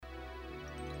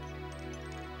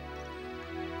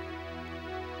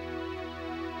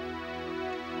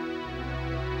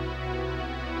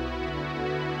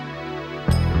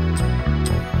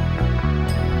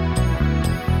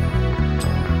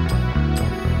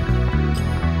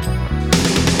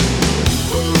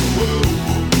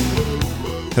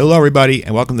Hello, everybody,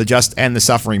 and welcome to Just End the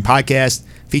Suffering podcast,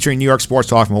 featuring New York sports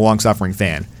talk from a long-suffering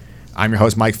fan. I'm your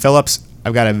host, Mike Phillips.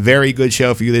 I've got a very good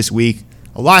show for you this week.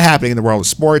 A lot happening in the world of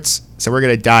sports, so we're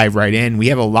going to dive right in. We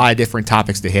have a lot of different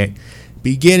topics to hit,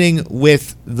 beginning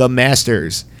with the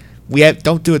Masters.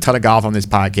 Don't do a ton of golf on this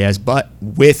podcast, but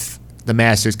with the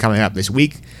Masters coming up this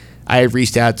week, I have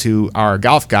reached out to our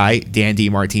golf guy, Dan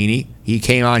DiMartini. He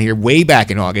came on here way back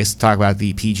in August to talk about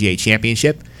the PGA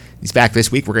Championship. He's back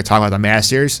this week. We're going to talk about the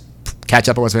Masters, catch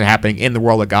up on what's been happening in the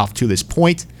world of golf to this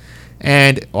point,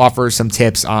 and offer some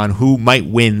tips on who might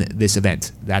win this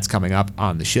event. That's coming up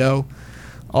on the show.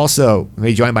 Also, we'll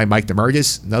be joined by Mike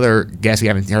DeMurgis, another guest we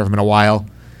haven't heard from in a while.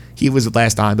 He was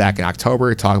last on back in October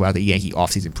to talk about the Yankee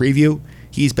offseason preview.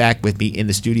 He's back with me in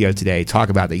the studio today to talk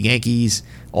about the Yankees,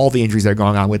 all the injuries that are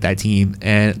going on with that team,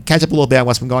 and catch up a little bit on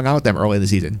what's been going on with them early in the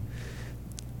season.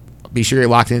 Be sure you're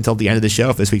locked in until the end of the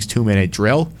show for this week's 2-minute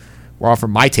drill. We're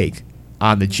offering my take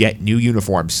on the Jet new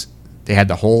uniforms. They had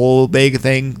the whole big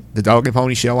thing, the Dog and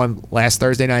Pony show on last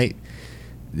Thursday night.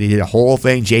 They did a whole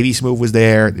thing. JV Smooth was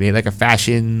there. They made like a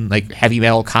fashion, like heavy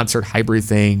metal concert hybrid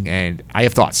thing, and I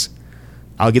have thoughts.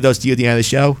 I'll give those to you at the end of the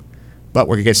show, but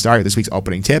we're going to get started with this week's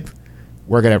opening tip.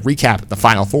 We're going to recap the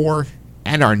Final Four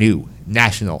and our new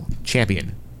national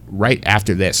champion right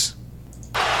after this.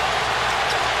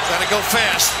 Gotta go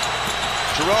fast.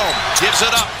 Jerome gives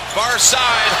it up. Far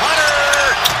side. Hunter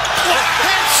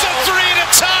hits the three to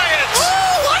tie it.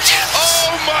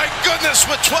 Oh my goodness,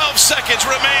 with 12 seconds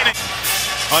remaining.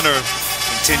 Hunter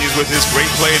continues with his great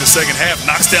play in the second half.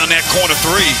 Knocks down that corner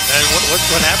three. And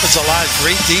what happens a lot,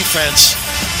 great defense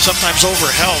sometimes over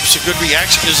helps. A good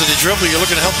reaction is at the dribble. You're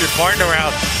looking to help your partner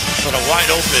out, but a wide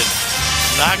open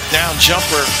knockdown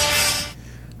jumper.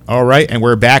 All right, and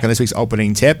we're back on this week's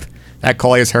opening tip. That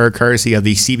call is heard courtesy of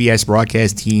the CBS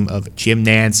broadcast team of Jim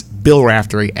Nantz, Bill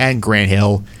Raftery, and Grant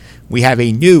Hill. We have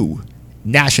a new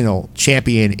national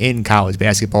champion in college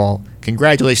basketball.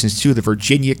 Congratulations to the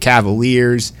Virginia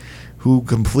Cavaliers, who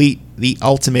complete the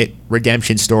ultimate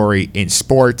redemption story in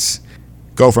sports.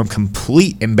 Go from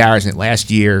complete embarrassment last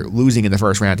year, losing in the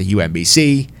first round to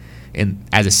UMBC, and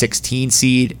as a 16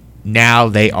 seed, now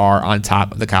they are on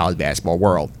top of the college basketball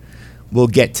world. We'll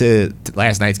get to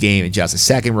last night's game in just a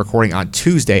second, recording on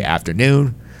Tuesday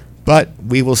afternoon, but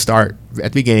we will start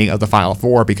at the beginning of the Final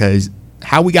Four because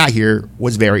how we got here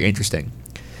was very interesting.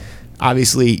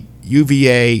 Obviously,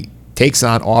 UVA takes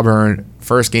on Auburn,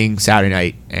 first game Saturday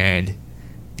night, and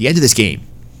the end of this game,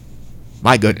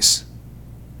 my goodness,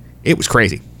 it was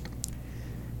crazy.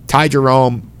 Ty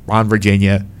Jerome on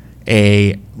Virginia,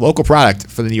 a local product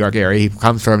for the New York area. He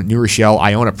comes from New Rochelle,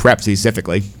 Iona Prep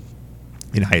specifically,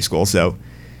 in high school, so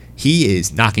he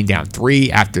is knocking down three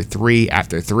after three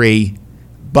after three,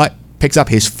 but picks up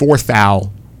his fourth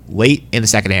foul late in the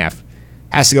second half,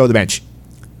 has to go to the bench.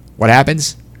 What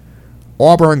happens?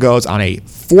 Auburn goes on a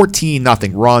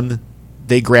 14-0 run.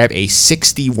 They grab a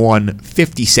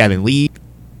 61-57 lead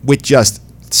with just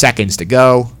seconds to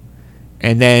go,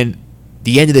 and then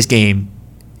the end of this game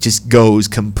just goes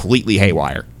completely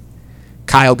haywire.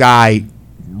 Kyle Guy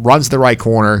runs the right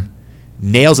corner,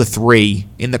 nails a three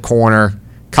in the corner,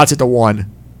 cuts it to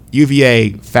one.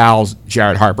 UVA fouls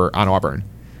Jared Harper on Auburn.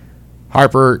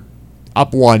 Harper,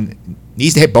 up one,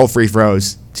 needs to hit both free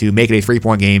throws to make it a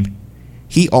 3-point game.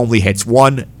 He only hits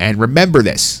one, and remember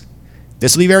this.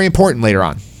 This will be very important later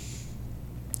on.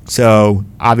 So,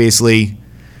 obviously,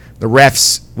 the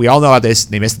refs, we all know about this.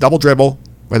 They missed a double dribble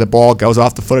where the ball goes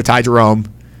off the foot of Ty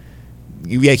Jerome.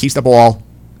 UVA keeps the ball.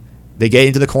 They get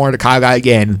into the corner to Kyle Guy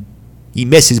again. He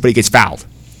misses, but he gets fouled.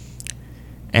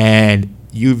 And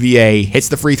UVA hits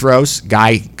the free throws.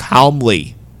 Guy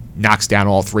calmly knocks down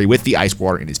all three with the ice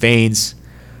water in his veins.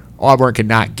 Auburn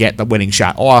cannot get the winning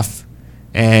shot off.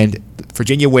 And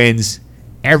Virginia wins.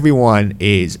 Everyone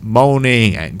is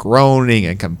moaning and groaning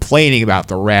and complaining about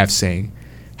the refs, saying,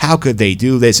 how could they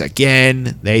do this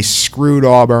again? They screwed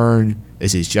Auburn.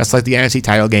 This is just like the NFC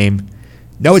title game.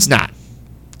 No, it's not.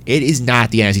 It is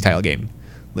not the NFC title game.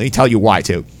 Let me tell you why,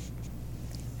 too.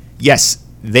 Yes,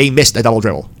 they missed a double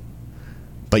dribble.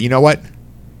 But you know what?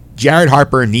 Jared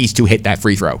Harper needs to hit that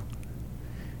free throw.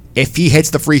 If he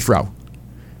hits the free throw,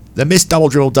 the missed double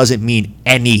dribble doesn't mean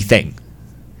anything.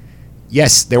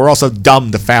 Yes, they were also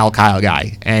dumb to foul Kyle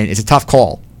Guy, and it's a tough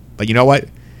call. But you know what?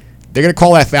 They're going to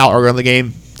call that foul early in the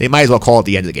game. They might as well call it at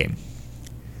the end of the game.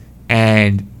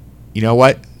 And you know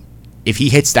what? If he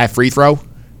hits that free throw,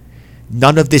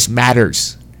 none of this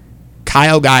matters.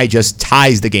 Kyle Guy just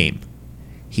ties the game.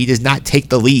 He does not take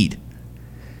the lead.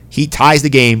 He ties the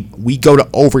game. We go to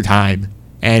overtime.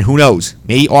 And who knows?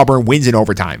 Maybe Auburn wins in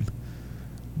overtime.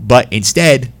 But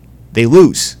instead, they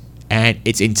lose. And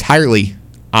it's entirely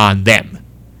on them.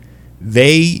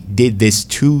 They did this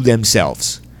to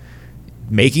themselves.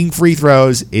 Making free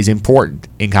throws is important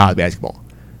in college basketball.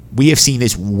 We have seen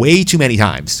this way too many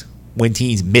times when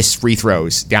teams miss free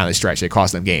throws down the stretch that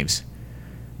cost them games.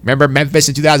 Remember Memphis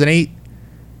in 2008?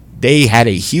 They had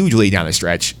a huge lead down the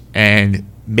stretch and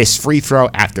missed free throw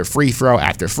after free throw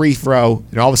after free throw.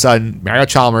 And all of a sudden, Mario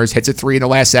Chalmers hits a three in the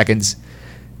last seconds.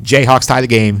 Jayhawks tie the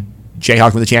game.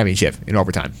 Jayhawks win the championship in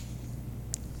overtime.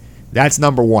 That's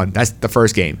number one. That's the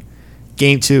first game.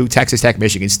 Game 2, Texas Tech,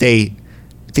 Michigan State.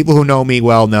 People who know me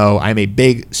well know I'm a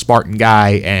big Spartan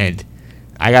guy, and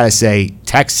I got to say,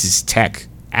 Texas Tech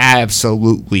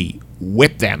absolutely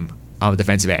whipped them on the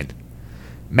defensive end.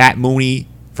 Matt Mooney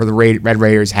for the Red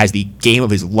Raiders has the game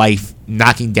of his life,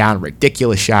 knocking down a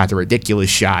ridiculous shot.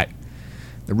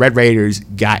 The Red Raiders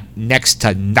got next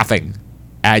to nothing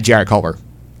at Jarrett Culver,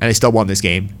 and they still won this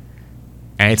game.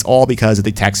 And it's all because of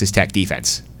the Texas Tech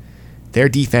defense. Their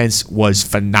defense was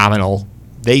phenomenal.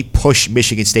 They pushed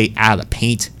Michigan State out of the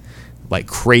paint like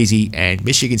crazy, and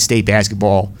Michigan State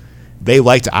basketball, they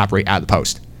like to operate out of the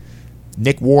post.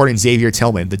 Nick Ward and Xavier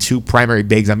Tillman, the two primary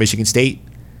bigs on Michigan State,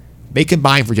 they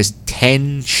combined for just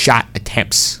 10 shot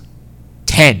attempts.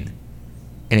 10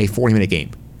 in a 40-minute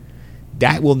game.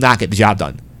 That will not get the job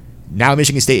done. Now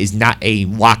Michigan State is not a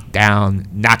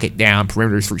lockdown, knock-it-down,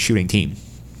 perimeters for shooting team.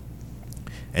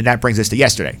 And that brings us to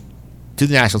yesterday, to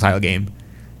the national title game,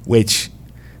 which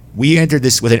we entered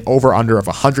this with an over-under of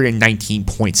 119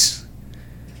 points.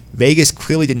 Vegas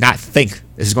clearly did not think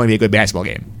this was going to be a good basketball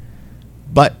game.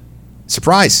 But,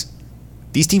 surprise,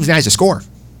 these teams managed to score.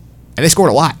 And they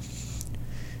scored a lot.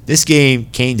 This game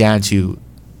came down to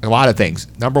a lot of things.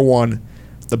 Number one,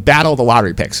 the battle of the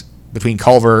lottery picks between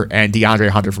Culver and DeAndre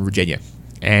Hunter from Virginia.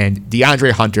 And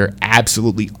DeAndre Hunter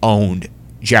absolutely owned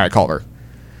Jarrett Culver.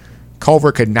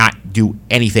 Culver could not do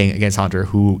anything against Hunter,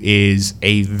 who is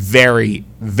a very,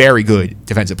 very good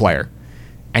defensive player.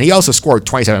 And he also scored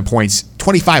 27 points,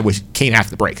 25 which came after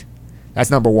the break.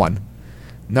 That's number one.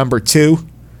 Number two,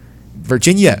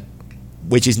 Virginia,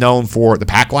 which is known for the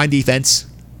pack line defense,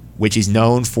 which is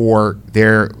known for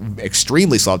their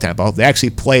extremely slow tempo. They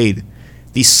actually played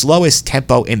the slowest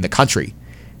tempo in the country.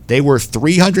 They were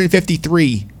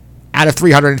 353 out of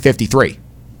 353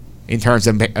 in terms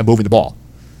of moving the ball.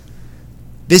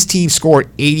 This team scored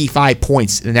 85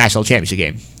 points in the national championship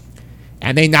game,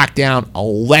 and they knocked down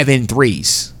 11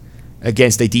 threes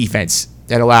against a defense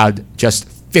that allowed just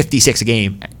 56 a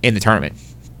game in the tournament.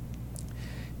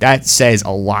 That says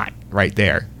a lot right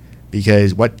there,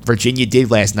 because what Virginia did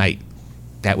last night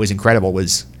that was incredible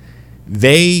was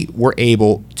they were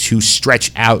able to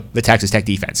stretch out the Texas Tech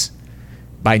defense.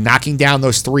 By knocking down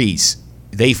those threes,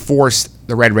 they forced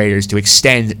the Red Raiders to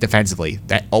extend defensively.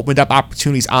 That opened up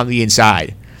opportunities on the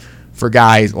inside for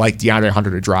guys like DeAndre Hunter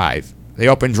to drive. They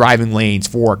opened driving lanes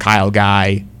for Kyle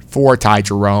Guy, for Ty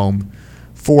Jerome,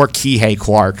 for Kihei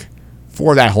Clark,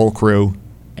 for that whole crew.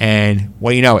 And,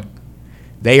 well, you know it.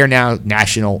 They are now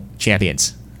national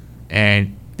champions.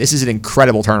 And this is an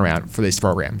incredible turnaround for this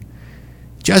program.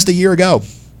 Just a year ago,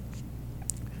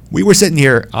 we were sitting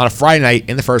here on a Friday night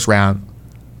in the first round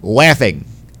laughing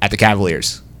at the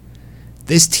Cavaliers.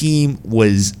 This team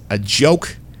was a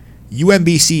joke.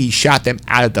 UMBC shot them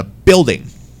out of the building.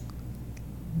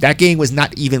 That game was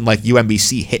not even like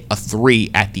UMBC hit a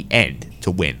three at the end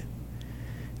to win.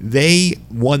 They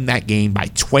won that game by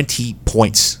 20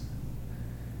 points.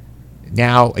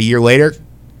 Now, a year later,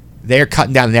 they're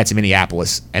cutting down the nets in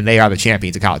Minneapolis, and they are the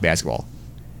champions of college basketball.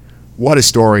 What a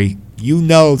story. You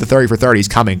know the 30 for 30 is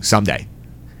coming someday.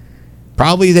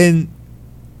 Probably in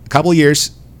a couple of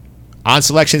years, on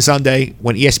Selection Sunday,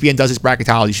 when ESPN does its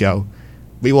bracketology show,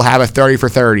 we will have a 30 for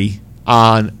 30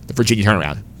 on the Virginia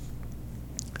turnaround.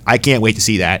 I can't wait to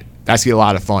see that. That's going to be a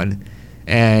lot of fun.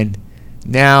 And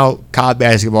now college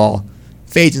basketball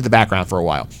fades into the background for a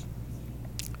while.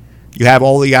 You have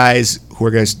all the guys who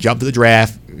are going to jump to the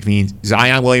draft. I mean,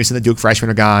 Zion Williamson, the Duke freshman,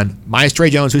 are gone. Minus Trey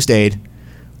Jones, who stayed.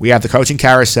 We have the coaching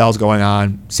carousels going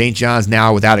on. St. John's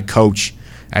now without a coach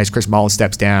as Chris Mullins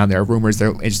steps down. There are rumors they're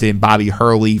interested in Bobby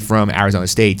Hurley from Arizona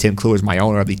State. Tim Kluwer, my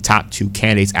owner, of the top two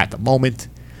candidates at the moment.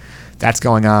 That's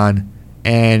going on.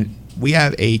 And we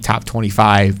have a top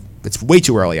 25 that's way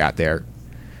too early out there.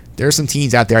 There are some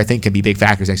teams out there I think can be big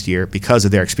factors next year because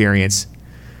of their experience.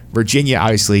 Virginia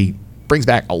obviously brings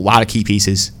back a lot of key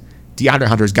pieces. DeAndre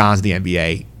Hunter's gone to the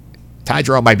NBA. Ty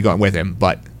Jerome might be going with him,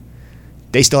 but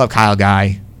they still have Kyle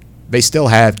Guy. They still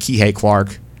have Kihei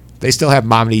Clark. They still have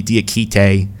Mamadi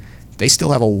Diakite. They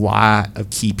still have a lot of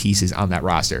key pieces on that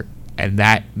roster, and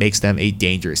that makes them a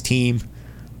dangerous team.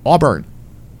 Auburn,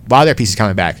 a lot of their pieces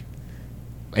coming back.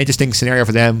 interesting scenario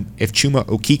for them if Chuma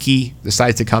Okeke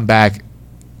decides to come back.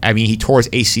 I mean, he tore his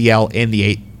ACL in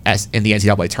the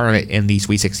NCAA tournament in the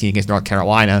Sweet 16 against North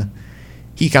Carolina.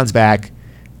 He comes back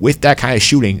with that kind of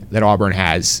shooting that Auburn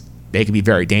has. They can be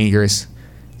very dangerous.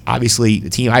 Obviously, the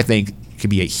team I think could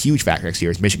be a huge factor next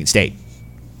year is Michigan State.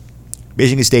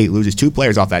 Michigan State loses 2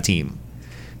 players off that team.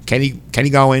 Kenny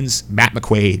Goins, Matt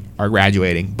McQuaid are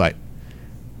graduating, but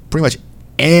pretty much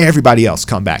everybody else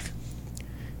come back.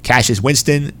 Cassius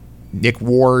Winston, Nick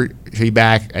Ward should be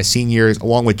back as seniors,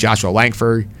 along with Joshua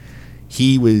Langford.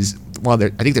 He was I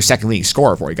think their second leading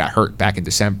scorer before he got hurt back in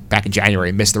January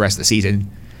and missed the rest of the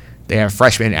season. They have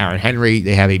freshman Aaron Henry.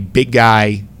 They have a big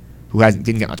guy who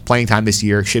didn't get much playing time this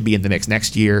year, should be in the mix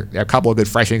next year. There are a couple of good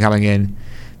freshmen coming in.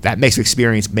 That mix of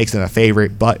experience makes them a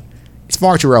favorite, but it's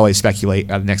far too early to speculate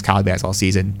about the next college basketball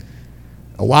season.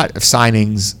 A lot of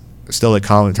signings still to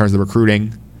come in terms of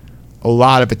recruiting. A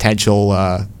lot of potential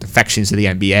defections to the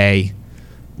NBA. A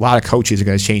lot of coaches are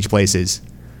going to change places.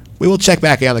 We will check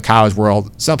back in on the college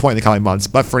world some point in the coming months,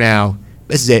 but for now,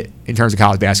 this is it in terms of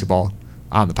college basketball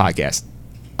on the podcast.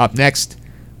 Up next,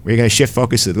 we're going to shift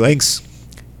focus to the links.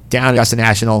 Down at Augusta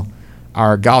National,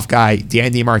 our golf guy,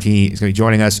 Dan DiMartini, is going to be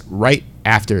joining us right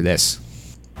after this.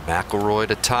 McIlroy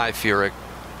to tie Furyk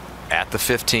at the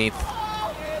 15th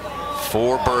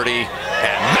for birdie,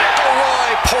 and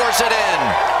McIlroy pours it in.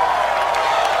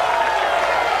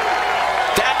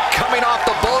 That coming off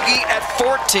the bogey at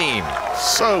 14.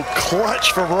 So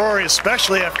clutch for Rory,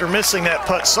 especially after missing that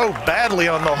putt so badly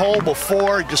on the hole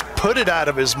before. Just put it out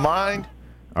of his mind.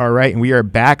 All right, and we are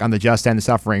back on the Just End the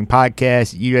Suffering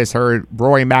podcast. You guys heard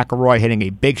Rory McIlroy hitting a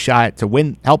big shot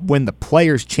to help win the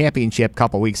Players' Championship a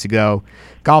couple weeks ago.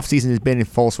 Golf season has been in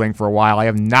full swing for a while. I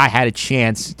have not had a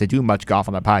chance to do much golf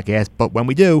on the podcast, but when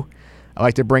we do, I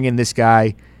like to bring in this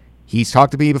guy. He's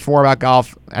talked to me before about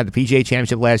golf at the PGA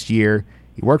Championship last year.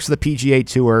 He works for the PGA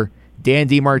Tour. Dan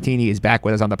DiMartini is back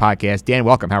with us on the podcast. Dan,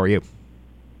 welcome. How are you?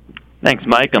 Thanks,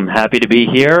 Mike. I'm happy to be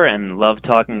here and love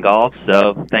talking golf,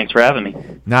 so thanks for having me.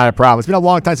 Not a problem. It's been a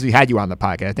long time since we had you on the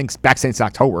podcast. I think back since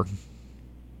October.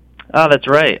 Oh, that's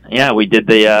right. Yeah, we did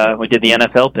the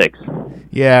NFL picks.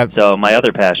 Yeah. So my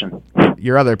other passion.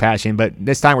 Your other passion, but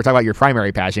this time we're talking about your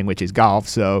primary passion, which is golf.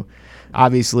 So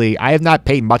obviously, I have not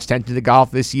paid much attention to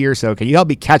golf this year, so can you help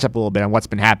me catch up a little bit on what's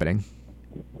been happening?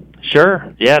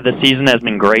 Sure. Yeah, the season has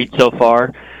been great so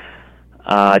far.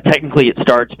 Technically, it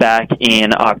starts back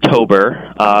in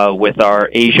October with our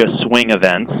Asia Swing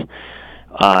events.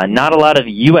 Not a lot of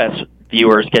U.S.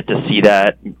 viewers get to see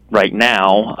that right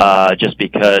now just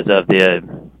because of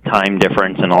the time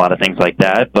difference and a lot of things like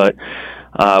that. But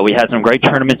we had some great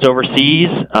tournaments overseas.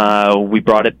 We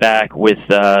brought it back with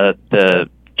the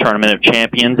Tournament of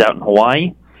Champions out in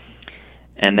Hawaii.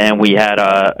 And then we had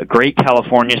a great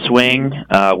California swing,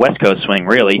 West Coast swing,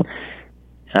 really.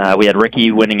 We had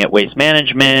Ricky winning at Waste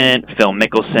Management, Phil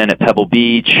Mickelson at Pebble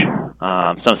Beach,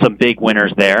 some big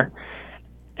winners there.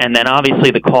 And then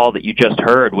obviously the call that you just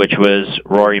heard, which was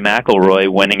Rory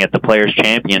McIlroy winning at the Players'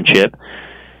 Championship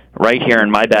right here in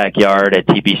my backyard at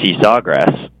TPC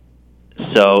Sawgrass.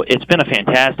 So it's been a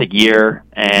fantastic year,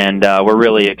 and we're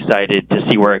really excited to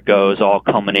see where it goes, all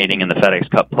culminating in the FedEx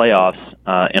Cup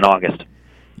playoffs in August.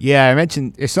 Yeah,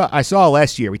 I saw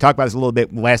last year. We talked about this a little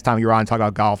bit last time you were on talking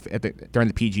about golf during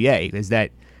the PGA. Is that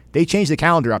they changed the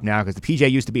calendar up now because the PGA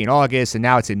used to be in August and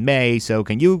now it's in May. So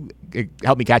can you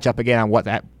help me catch up again on what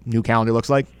that new calendar looks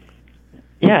like?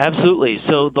 Yeah, absolutely.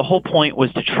 So the whole point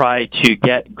was to try to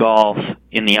get golf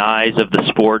in the eyes of the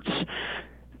sports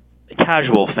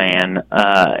casual fan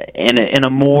in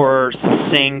a more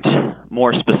succinct,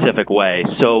 more specific way.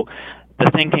 So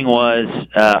the thinking was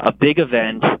a big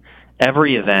event,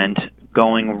 every event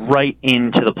going right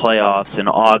into the playoffs in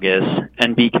August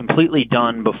and be completely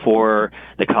done before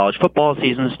the college football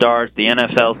season starts, the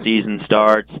NFL season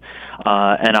starts,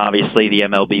 and obviously the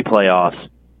MLB playoffs.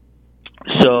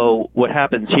 So what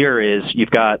happens here is you've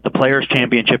got the Players'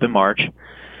 Championship in March,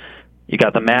 you've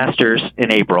got the Masters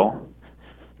in April,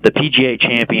 the PGA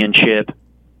Championship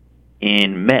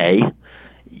in May,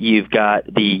 you've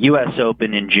got the U.S.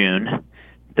 Open in June,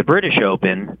 the British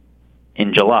Open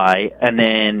in July, and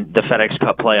then the FedEx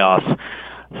Cup playoffs.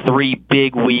 3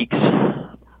 big weeks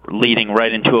leading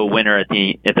right into a winner at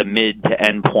the mid to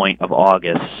end point of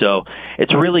August. So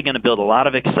it's really going to build a lot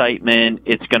of excitement.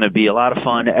 It's going to be a lot of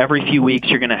fun. Every few weeks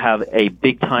you're going to have a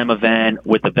big time event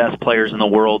with the best players in the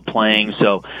world playing.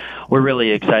 So we're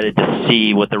really excited to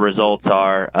see what the results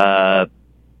are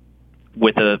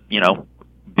with a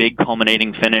big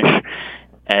culminating finish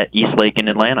at East Lake in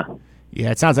Atlanta.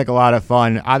 Yeah, it sounds like a lot of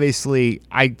fun. Obviously,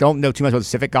 I don't know too much about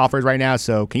Pacific golfers right now,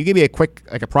 so can you give me a quick,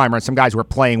 a primer on some guys who are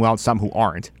playing well and some who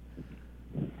aren't?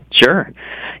 Sure.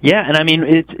 Yeah, and I mean,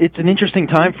 it's an interesting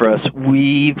time for us.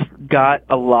 We've got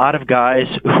a lot of guys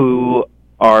who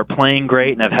are playing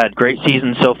great and have had great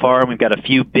seasons so far, and we've got a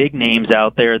few big names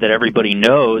out there that everybody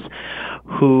knows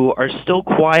who are still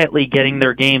quietly getting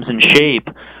their games in shape.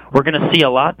 We're going to see a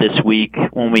lot this week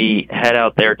when we head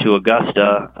out there to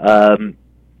Augusta.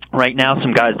 Right now,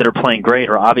 some guys that are playing great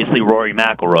are obviously Rory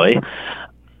McIlroy,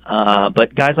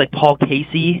 but guys like Paul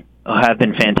Casey have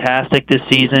been fantastic this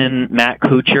season. Matt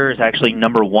Kuchar is actually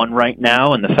number 1 right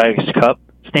now in the FedEx Cup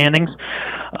standings.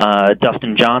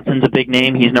 Dustin Johnson's a big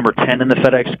name. He's number 10 in the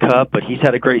FedEx Cup, but he's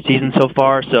had a great season so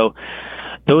far. So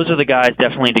those are the guys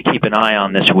definitely to keep an eye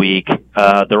on this week.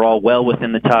 They're all well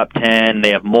within the top 10.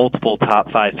 They have multiple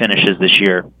top 5 finishes this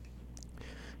year.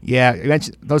 Yeah,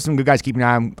 those are some good guys to keep an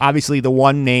eye on. Obviously, the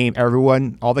one name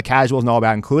everyone, all the casuals know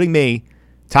about, including me,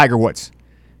 Tiger Woods.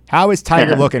 How is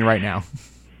Tiger looking right now?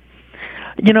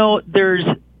 You know,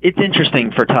 it's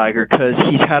interesting for Tiger because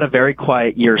he's had a very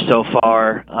quiet year so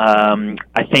far.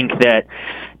 I think that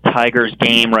Tiger's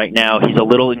game right now, he's a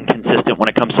little inconsistent when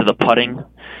it comes to the putting.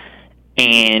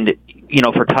 And, you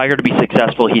know, for Tiger to be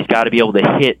successful, he's got to be able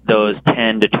to hit those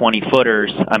 10 to 20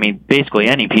 footers. I mean, basically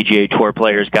any PGA Tour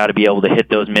player's got to be able to hit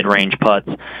those mid-range putts.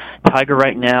 Tiger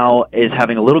right now is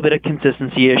having a little bit of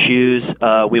consistency issues.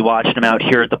 We watched him out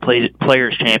here at the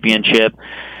Players Championship.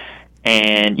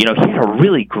 And, you know, he had a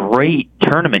really great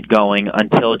tournament going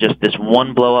until just this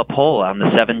one blow-up hole on the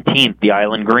 17th, the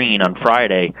Island Green on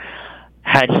Friday.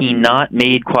 Had he not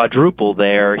made quadruple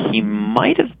there, he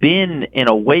might have been in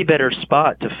a way better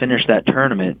spot to finish that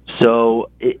tournament.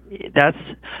 So that's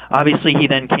obviously he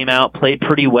then came out, played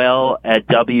pretty well at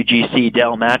WGC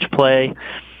Dell Match Play.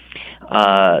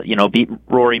 You know, beat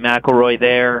Rory McIlroy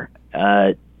there.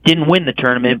 Didn't win the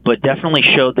tournament, but definitely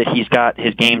showed that he's got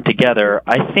his game together.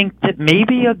 I think that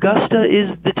maybe Augusta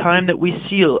is the time that we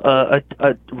see a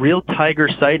real Tiger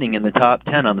sighting in the top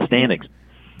 10 on the standings.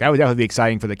 That would definitely be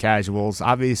exciting for the casuals.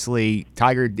 Obviously,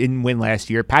 Tiger didn't win last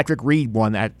year. Patrick Reed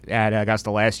won at Augusta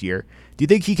last year. Do you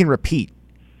think he can repeat?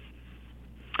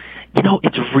 You know,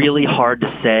 it's really hard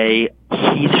to say.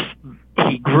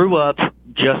 He grew up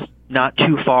just not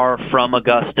too far from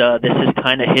Augusta. This is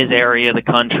kind of his area of the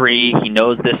country. He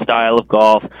knows this style of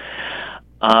golf.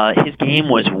 His game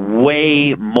was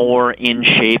way more in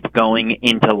shape going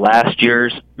into last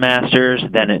year's Masters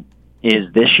than it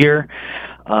is this year.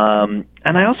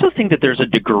 And I also think that there's a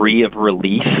degree of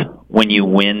relief when you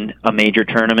win a major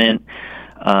tournament.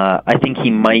 I think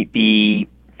he might be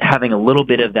having a little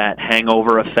bit of that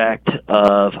hangover effect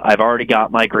of, I've already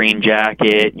got my green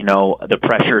jacket, you know, the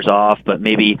pressure's off, but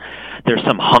maybe there's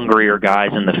some hungrier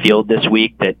guys in the field this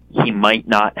week that he might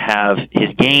not have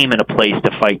his game in a place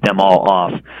to fight them all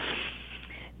off.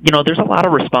 You know, there's a lot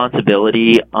of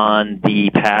responsibility on the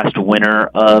past winner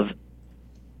of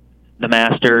the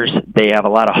Masters. They have a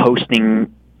lot of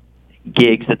hosting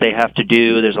gigs that they have to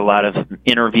do. There's a lot of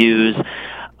interviews.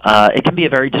 It can be a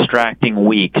very distracting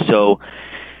week. So,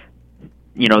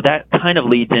 you know, that kind of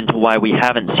leads into why we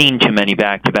haven't seen too many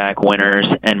back-to-back winners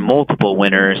and multiple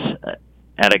winners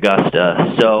at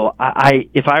Augusta. So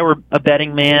if I were a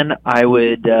betting man, I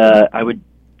would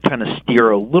kind of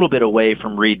steer a little bit away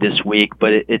from Reed this week,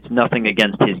 but it's nothing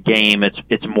against his game.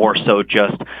 It's more so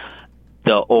just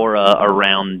the aura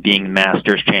around being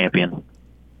Masters champion.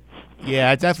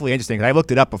 Yeah, it's definitely interesting. I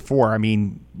looked it up before. I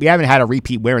mean, we haven't had a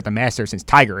repeat winner at the Masters since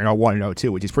Tiger in 01 and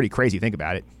 02, which is pretty crazy. Think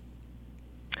about it.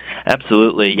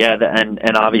 Absolutely, yeah, and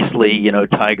obviously, you know,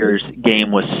 Tiger's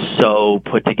game was so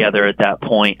put together at that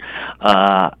point.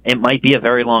 It might be a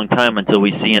very long time until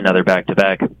we see another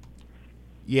back-to-back.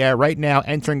 Yeah, right now,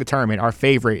 entering the tournament, our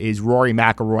favorite is Rory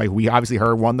McIlroy, who we obviously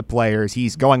heard won the Players.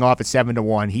 He's going off at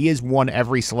 7-1. He has won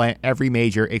every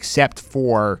major except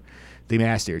for the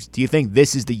Masters. Do you think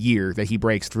this is the year that he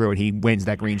breaks through and he wins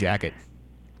that green jacket?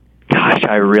 Gosh,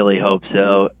 I really hope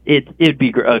so. It'd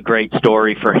be a great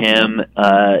story for him.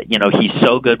 You know, he's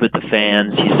so good with the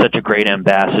fans. He's such a great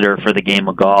ambassador for the game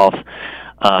of golf,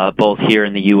 both here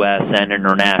in the U.S. and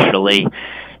internationally.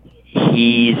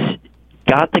 He's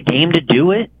got the game to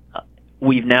do it.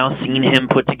 We've now seen him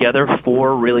put together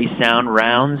 4 really sound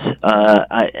rounds,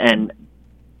 and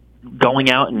going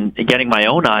out and getting my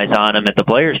own eyes on him at the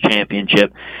Players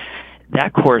Championship.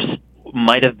 That course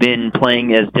might have been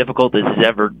playing as difficult as it's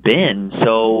ever been,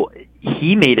 so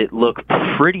he made it look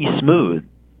pretty smooth.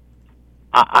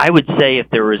 I would say if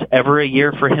there was ever a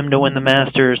year for him to win the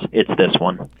Masters, it's this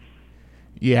one.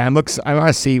 Yeah, I want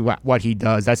to see what he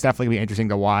does. That's definitely going to be interesting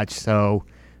to watch. So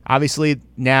Obviously,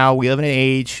 now we live in an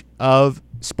age of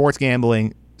sports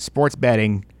gambling, sports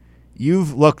betting.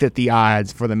 You've looked at the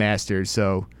odds for the Masters,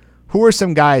 so who are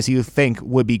some guys you think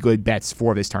would be good bets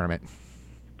for this tournament?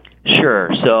 Sure.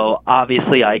 So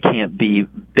obviously I can't be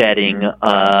betting,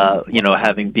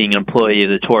 having being an employee of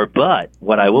the tour. But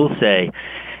what I will say,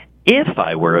 if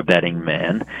I were a betting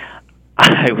man,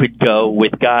 I would go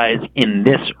with guys in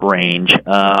this range.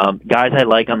 Guys I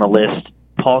like on the list.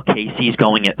 Paul Casey's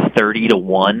going at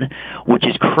 30-1, which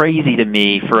is crazy to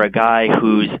me for a guy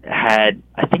who's had,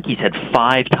 I think he's had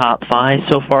 5 top 5s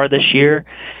so far this year.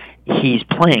 He's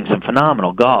playing some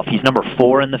phenomenal golf. He's number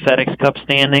 4 in the FedEx Cup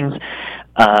standings.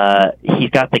 He's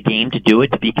got the game to do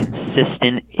it, to be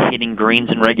consistent, hitting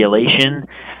greens in regulation.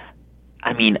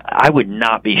 I mean, I would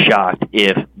not be shocked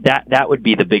if that would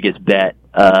be the biggest bet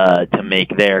to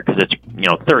make there, because it's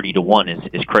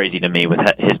 30-1 is crazy to me with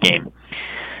his game.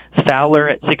 Fowler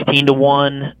at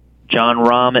 16-1, Jon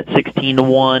Rahm at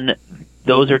 16-1.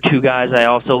 Those are two guys I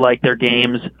also like their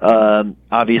games.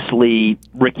 Obviously,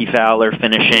 Ricky Fowler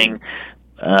finishing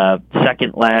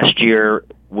second last year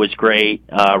was great.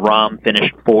 Rahm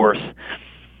finished 4th.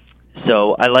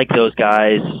 So I like those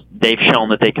guys. They've shown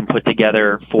that they can put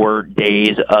together 4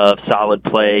 days of solid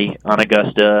play on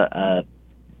Augusta.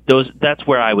 That's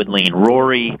where I would lean.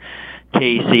 Rory,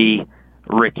 Casey,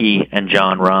 Ricky, and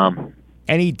Jon Rahm.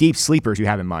 Any deep sleepers you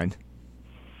have in mind?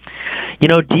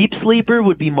 Deep sleeper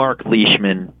would be Mark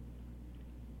Leishman.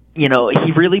 He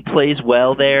really plays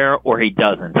well there, or he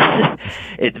doesn't.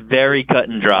 It's very cut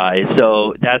and dry,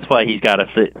 so that's why he's got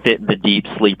to fit in the deep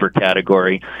sleeper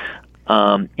category.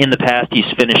 In the past, he's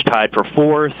finished tied for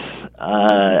 4th.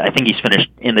 I think he's finished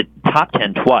in the top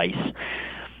 10 twice.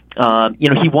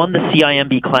 He won the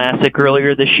CIMB Classic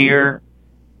earlier this year,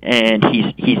 and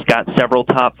he's got several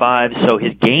top 5s, so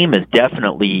his game is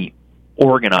definitely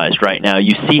organized right now.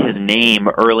 You see his name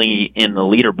early in the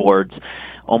leaderboards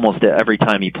almost every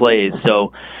time he plays.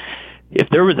 So if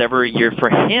there was ever a year for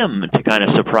him to kind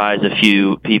of surprise a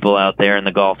few people out there in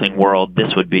the golfing world,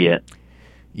 this would be it.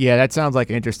 Yeah, that sounds like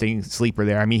an interesting sleeper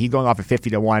there. I mean, he's going off at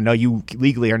 50-1. I know you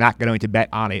legally are not going to bet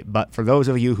on it, but for those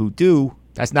of you who do,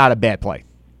 that's not a bad play.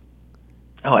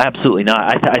 Oh, absolutely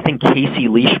not. I think Casey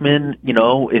Leishman,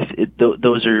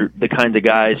 those are the kinds of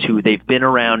guys who they've been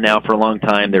around now for a long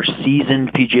time. They're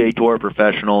seasoned PGA Tour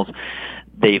professionals.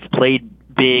 They've played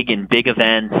big in big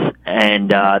events, and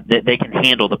they can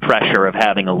handle the pressure of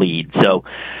having a lead. So,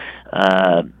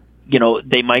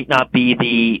 they might not be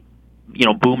the,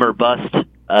 boomer bust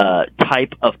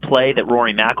type of play that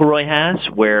Rory McIlroy has,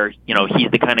 where, he's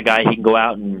the kind of guy he can go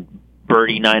out and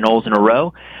birdie 9 holes in a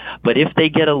row. But if they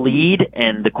get a lead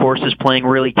and the course is playing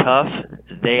really tough,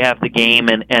 they have the game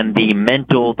and the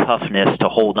mental toughness to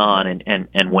hold on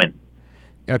and win.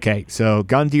 Okay, so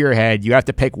gun to your head, you have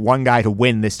to pick one guy to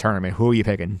win this tournament. Who are you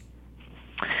picking?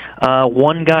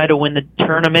 One guy to win the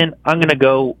tournament, I'm going to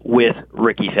go with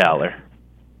Ricky Fowler.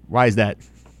 Why is that?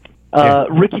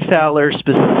 Ricky Fowler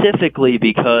specifically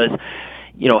because,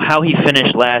 how he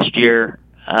finished last year,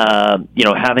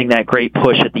 having that great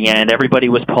push at the end, everybody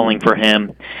was pulling for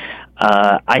him.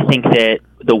 I think that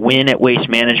the win at Waste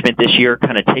Management this year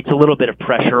kind of takes a little bit of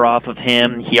pressure off of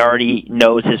him. He already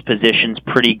knows his position's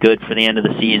pretty good for the end of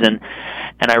the season,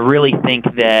 and I really think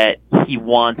that he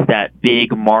wants that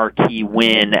big marquee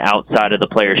win outside of the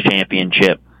Players'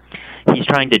 Championship. He's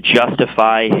trying to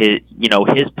justify his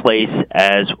place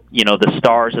as, the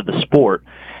stars of the sport,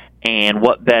 and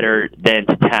what better than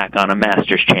to tack on a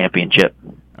Masters Championship?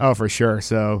 Oh, for sure.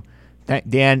 So,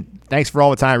 Dan, thanks for all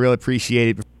the time. I really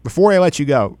appreciate it. Before I let you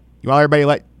go, you want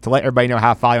everybody to let everybody know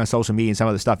how to follow you on social media and some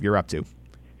of the stuff you're up to?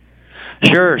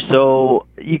 Sure. So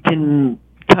you can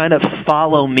kind of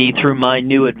follow me through my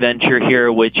new adventure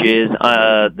here, which is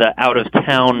the Out of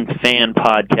Town Fan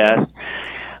Podcast.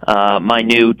 My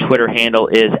new Twitter handle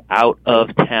is Out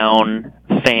of Town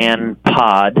Fan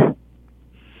Pod.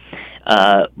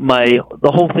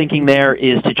 The whole thinking there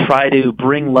is to try to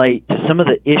bring light to some of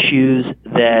the issues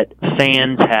that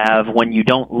fans have when you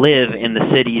don't live in the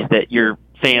cities that you're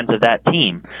fans of that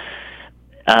team.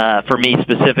 For me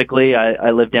specifically,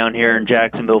 I live down here in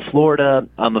Jacksonville, Florida.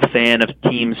 I'm a fan of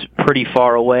teams pretty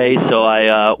far away, so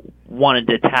I wanted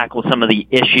to tackle some of the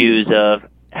issues of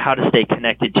how to stay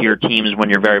connected to your teams when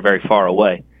you're very, very far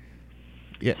away.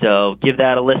 Yeah. So give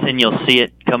that a listen. You'll see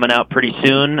it coming out pretty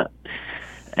soon,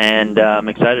 and I'm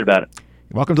excited about it.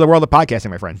 Welcome to the world of podcasting,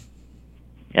 my friend.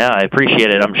 Yeah, I appreciate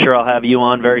it. I'm sure I'll have you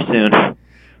on very soon.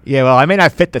 Yeah, well, I may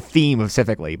not fit the theme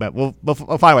specifically, but we'll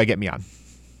find a way to get me on.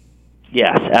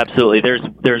 Yes, absolutely.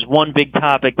 There's one big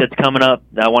topic that's coming up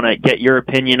that I want to get your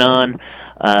opinion on,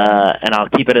 and I'll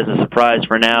keep it as a surprise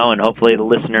for now, and hopefully the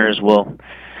listeners will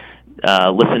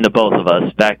listen to both of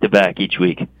us back to back each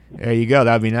week. There you go.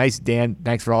 That would be nice. Dan,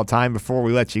 thanks for all the time. Before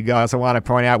we let you go, I also want to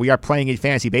point out we are playing in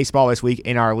fantasy baseball this week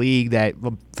in our league that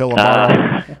Phil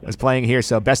Lamar was playing here,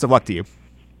 so best of luck to you.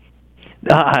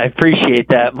 I appreciate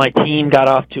that. My team got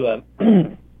off to a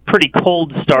pretty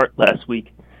cold start last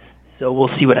week, so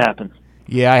we'll see what happens.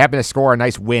 Yeah, I happened to score a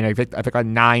nice win. I picked a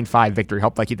 9-5 victory.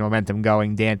 Helped keep the momentum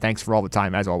going. Dan, thanks for all the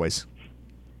time, as always.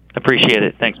 Appreciate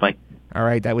it. Thanks, Mike. All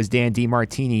right, that was Dan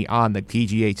DiMartini on the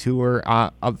PGA Tour,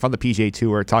 from the PGA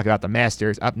Tour, talking about the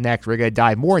Masters. Up next, we're going to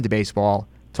dive more into baseball,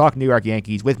 talk New York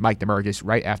Yankees with Mike DeMurgis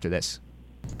right after this.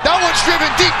 That one's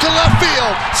driven deep to left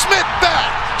field. Smith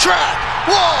back, track,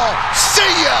 wall,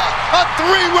 see ya! A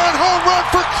 3-run home run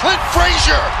for Clint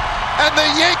Frazier, and the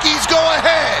Yankees go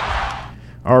ahead.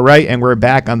 All right, and we're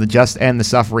back on the Just End the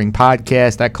Suffering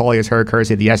podcast. That call is heard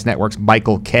courtesy of the S Network's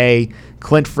Michael Kay.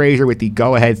 Clint Frazier with the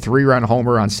go-ahead 3-run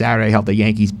homer on Saturday helped the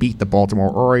Yankees beat the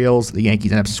Baltimore Orioles. The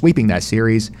Yankees end up sweeping that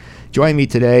series. Joining me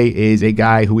today is a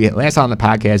guy who we had last on the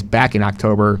podcast back in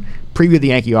October, previewed the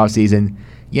Yankee offseason.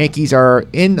 Yankees are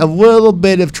in a little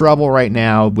bit of trouble right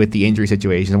now with the injury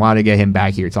situation. I wanted to get him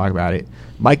back here to talk about it.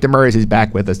 Mike DeMurgis is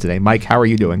back with us today. Mike, how are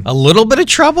you doing? A little bit of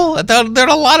trouble? They're in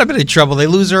a lot of bit of trouble. They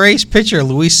lose their ace pitcher,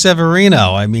 Luis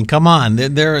Severino. I mean, come on.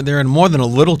 They're in more than a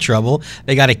little trouble.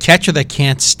 They got a catcher that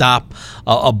can't stop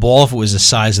a ball if it was the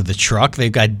size of the truck.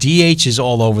 They've got DHs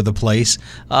all over the place.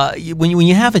 When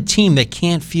you have a team that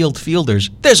can't field fielders,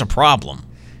 there's a problem.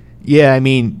 Yeah, I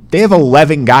mean, they have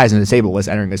 11 guys on the disabled list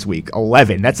entering this week.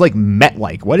 11. That's like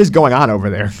Met-like. What is going on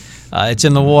over there? It's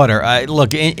in the water.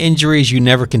 Look, injuries, you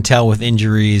never can tell with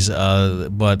injuries,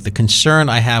 but the concern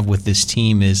I have with this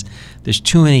team is there's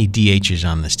too many DHs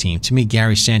on this team. To me,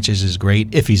 Gary Sanchez is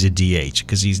great if he's a DH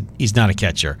because he's not a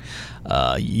catcher.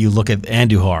 You look at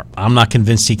Andujar. I'm not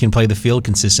convinced he can play the field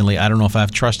consistently. I don't know if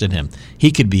I've trusted him.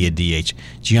 He could be a DH.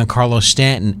 Giancarlo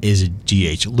Stanton is a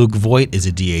DH. Luke Voit is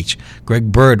a DH. Greg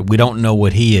Bird, we don't know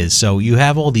what he is. So you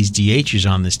have all these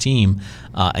DHs on this team,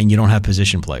 and you don't have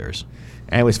position players.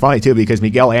 And it was funny, too, because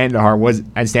Miguel Andujar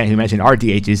and Stanton, who mentioned, are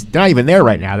DHs. They're not even there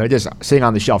right now. They're just sitting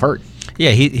on the shelf hurt.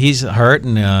 Yeah, he's hurt,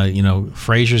 and,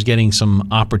 Frazier's getting some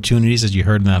opportunities, as you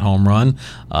heard in that home run.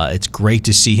 It's great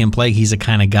to see him play. He's the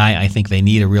kind of guy I think they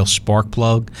need, a real spark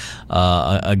plug,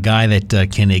 a guy that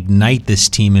can ignite this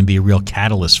team and be a real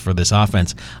catalyst for this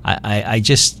offense. I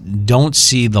just don't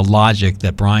see the logic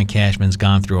that Brian Cashman's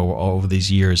gone through over these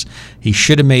years. He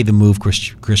should have made the move,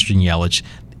 Christian Yelich.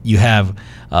 You have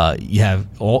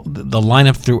all the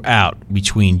lineup throughout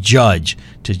between Judge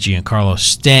to Giancarlo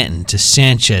Stanton to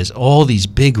Sanchez, all these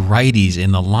big righties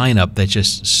in the lineup that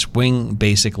just swing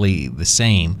basically the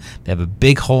same. They have a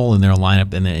big hole in their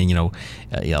lineup, and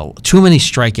too many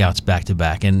strikeouts back to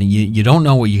back, and you don't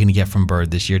know what you're going to get from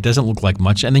Bird this year. It doesn't look like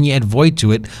much, and then you add Voit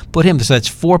to it, put him. So that's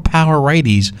 4 power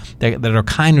righties that are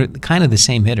kind of the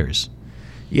same hitters.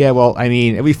 Yeah, well, I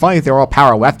mean, it'd be funny if they were all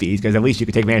power lefties because at least you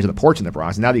could take advantage of the porch in the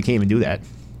Bronx. And now they can't even do that.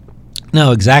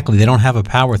 No, exactly. They don't have a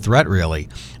power threat, really,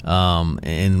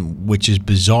 and which is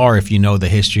bizarre if you know the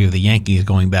history of the Yankees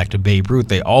going back to Babe Ruth.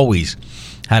 They always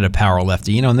had a power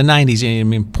lefty. In the 90s, I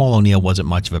mean, Paul O'Neill wasn't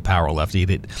much of a power lefty. He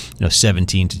did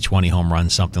 17 to 20 home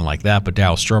runs, something like that. But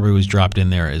Darryl Strawberry was dropped in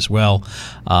there as well.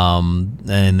 And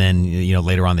then,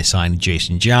 later on they signed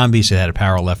Jason Giambi, so they had a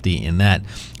power lefty in that.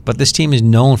 But this team is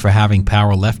known for having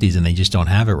power lefties, and they just don't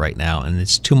have it right now. And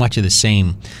it's too much of the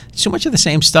same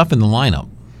stuff in the lineup.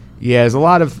 Yeah, there's a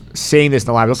lot of sameness in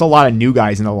the lineup. There's a lot of new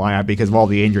guys in the lineup because of all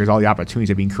the injuries, all the opportunities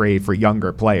that are being created for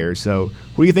younger players. So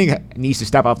who do you think needs to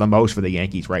step up the most for the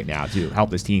Yankees right now to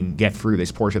help this team get through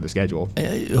this portion of the schedule?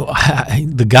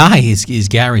 The guy is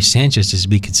Gary Sanchez, just to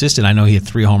be consistent. I know he had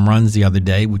 3 home runs the other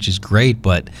day, which is great,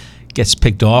 but gets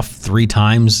picked off 3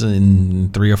 times in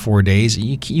 3 or 4 days.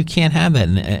 You can't have that.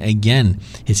 And again,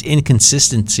 his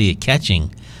inconsistency at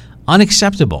catching,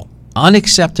 unacceptable.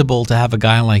 Unacceptable to have a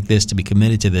guy like this to be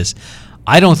committed to this.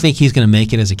 I don't think he's going to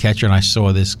make it as a catcher, and I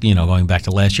saw this, going back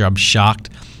to last year. I'm shocked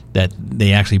that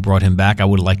they actually brought him back. I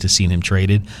would have liked to have seen him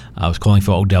traded. I was calling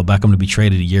for Odell Beckham to be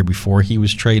traded a year before he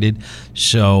was traded.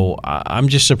 So I'm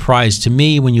just surprised. To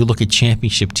me, when you look at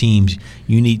championship teams,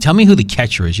 tell me who the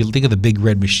catcher is. You think of the big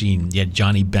red machine, you had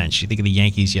Johnny Bench. You think of the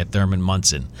Yankees, you had Thurman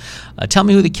Munson. Tell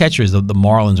me who the catcher is. The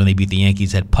Marlins, when they beat the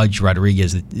Yankees, had Pudge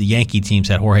Rodriguez. The Yankee teams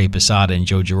had Jorge Posada and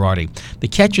Joe Girardi. The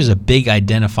catcher is a big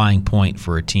identifying point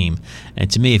for a team.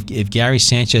 And to me, if Gary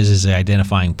Sanchez is an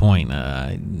identifying point,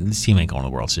 this team ain't going to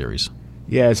the World Series.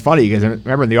 Yeah, it's funny because I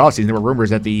remember in the offseason there were rumors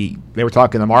that they were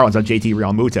talking to the Marlins on JT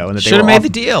Realmuto and that should have made the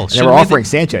deal. They were offering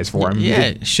Sanchez for him.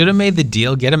 Yeah, should have made the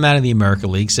deal. Get him out of the American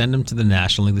League. Send him to the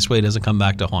National League. This way, he doesn't come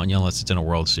back to haunt you unless it's in a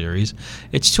World Series.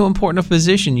 It's too important a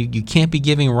position. You can't be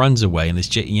giving runs away, and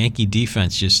this Yankee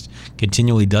defense just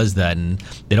continually does that, and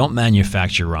they don't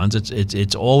manufacture runs.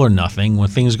 It's all or nothing. When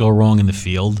things go wrong in the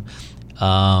field,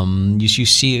 you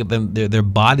see their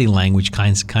body language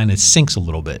kind of sinks a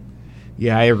little bit.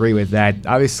 Yeah, I agree with that.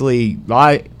 Obviously, a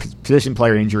lot of position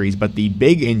player injuries, but the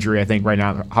big injury I think right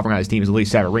now hovering on his team is Luis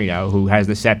Severino, who has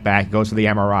the setback, goes for the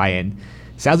MRI, and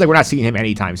sounds like we're not seeing him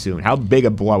anytime soon. How big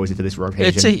a blow is it to this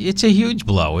rotation? It's a huge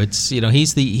blow. It's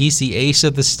he's the ace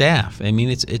of the staff. I mean,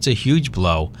 it's a huge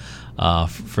blow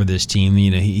for this team.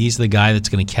 He's the guy that's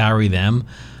going to carry them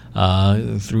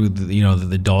through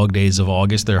the dog days of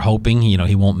August. They're hoping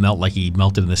he won't melt like he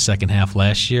melted in the second half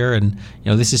last year, and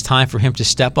this is time for him to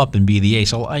step up and be the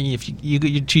ace. So if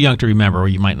you're too young to remember, or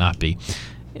you might not be.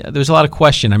 There's a lot of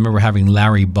question. I remember having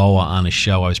Larry Boa on a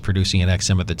show I was producing at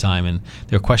XM at the time, and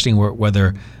they were questioning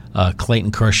whether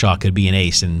Clayton Kershaw could be an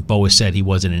ace, and Boa said he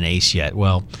wasn't an ace yet.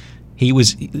 Well, he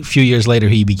was. A few years later,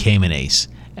 he became an ace,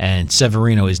 and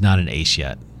Severino is not an ace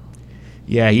yet.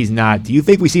 Yeah, he's not. Do you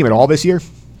think we see him at all this year?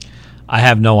 I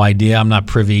have no idea. I'm not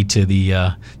privy to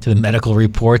the medical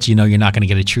reports. You're not going to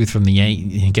get the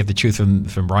truth from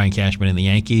from Brian Cashman and the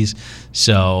Yankees.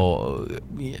 So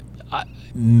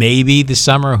maybe this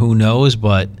summer, who knows?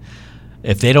 But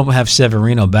if they don't have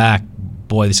Severino back,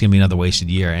 boy, this is going to be another wasted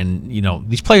year. And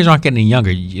these players aren't getting any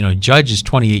younger. Judge is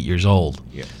 28 years old.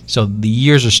 Yeah. So the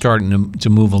years are starting to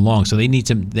move along. So they need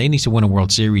to win a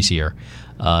World Series here.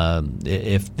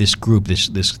 If this group,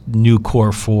 this new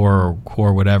core four or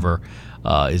core whatever,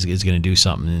 is going to do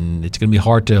something, and it's going to be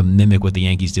hard to mimic what the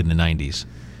Yankees did in the 90s.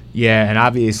 Yeah, and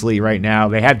obviously right now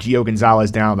they have Gio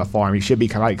Gonzalez down on the farm. He should be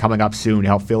coming up soon to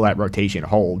help fill that rotation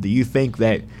hole. Do you think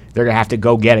that they're going to have to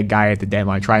go get a guy at the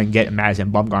deadline, try and get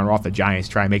Madison Bumgarner off the Giants,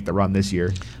 try and make the run this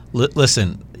year?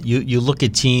 Listen, you look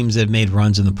at teams that have made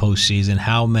runs in the postseason,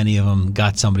 how many of them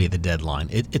got somebody at the deadline?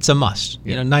 It's a must.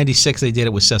 Yeah. 96 they did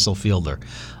it with Cecil Fielder.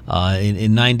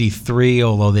 In 93,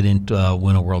 although they didn't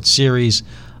win a World Series,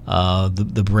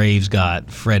 the Braves got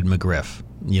Fred McGriff.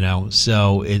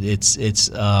 So it's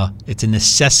a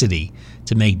necessity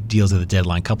to make deals at the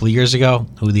deadline. A couple of years ago,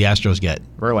 who did the Astros get?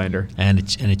 Verlander. And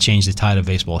it changed the tide of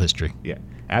baseball history. Yeah,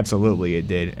 absolutely it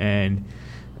did. And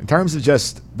in terms of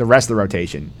just the rest of the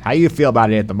rotation, how do you feel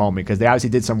about it at the moment? Because they obviously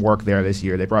did some work there this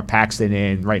year. They brought Paxton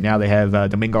in. Right now they have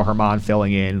Domingo Germán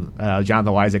filling in.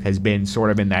 Jonathan Isaac has been sort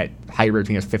of in that hybrid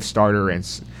between a fifth starter and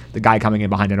the guy coming in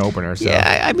behind an opener. So.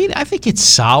 Yeah, I mean, I think it's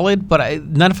solid, but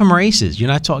none of them are aces. You're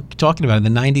not talking about it.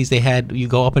 In the 90s, you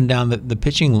go up and down the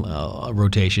pitching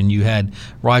rotation. You had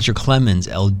Roger Clemens,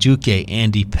 El Duque,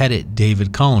 Andy Pettit,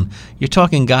 David Cohn. You're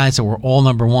talking guys that were all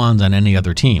number ones on any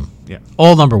other team. Yeah.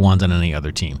 All number ones on any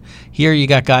other team. Here you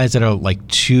got guys that are like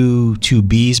two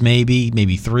Bs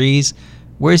maybe threes.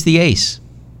 Where's the ace?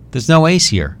 There's no ace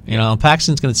here.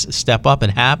 Paxton's going to step up,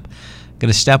 and Happ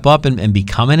going to step up and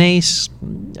become an ace,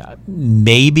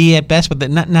 maybe at best, but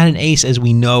not an ace as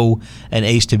we know an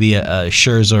ace to be a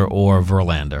Scherzer or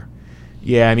Verlander.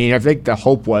 Yeah, I mean, I think the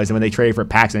hope was when they traded for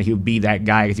Paxton, he would be that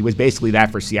guy because he was basically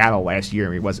that for Seattle last year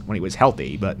when he was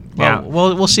healthy. But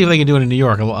well, we'll see if they can do it in New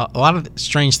York. A lot of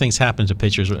strange things happen to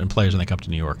pitchers and players when they come to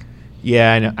New York.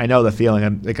 Yeah, I know the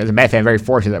feeling. Because as a Met fan, I'm very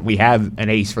fortunate that we have an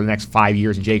ace for the next 5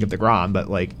 years in Jacob deGrom. But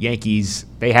Yankees,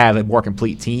 they have a more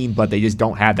complete team, but they just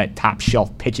don't have that top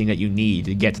shelf pitching that you need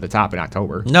to get to the top in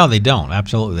October. No, they don't.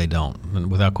 Absolutely, they don't,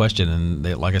 without question.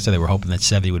 And like I said, they were hoping that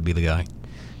Sevy would be the guy.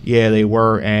 Yeah, they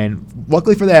were, and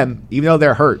luckily for them, even though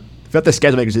they're hurt, I felt the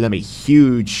schedule makers did them a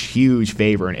huge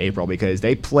favor in April because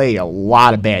they play a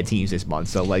lot of bad teams this month.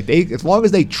 So, as long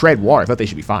as they tread water, I thought they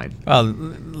should be fine. Well,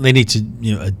 they need to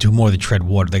do more than tread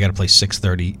water. They got to play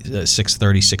 630,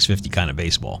 650 kind of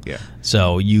baseball. Yeah.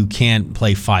 So you can't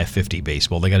play 550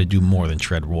 baseball. They got to do more than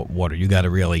tread water. You got to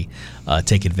really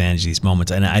take advantage of these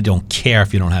moments. And I don't care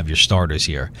if you don't have your starters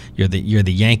here. You're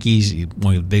the Yankees,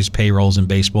 one of the biggest payrolls in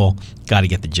baseball. Got to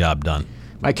get the job done.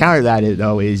 My counter to that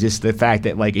is just the fact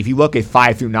that if you look at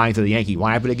 5 through 9 for the Yankee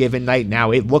lineup at a given night, now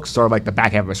it looks sort of like the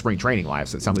back half of a spring training lineup.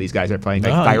 So some of these guys are playing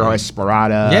Thairo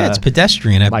Esparada. Yeah, it's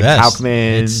pedestrian at Mike best.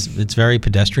 Tauchman. It's very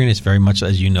pedestrian. It's very much,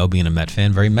 as you know, being a Met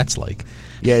fan, very Mets-like.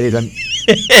 Yeah, it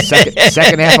is.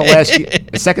 Second half of last year,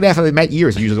 the second half of the Met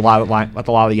years usually what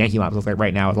a lot of the Yankee lineups look like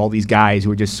right now with all these guys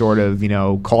who are just sort of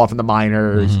call off in the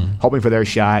minors, hoping for their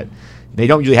shot. They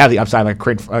don't usually have the upside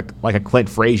like a Clint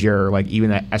Frazier or like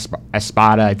even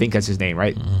Espada. I think that's his name,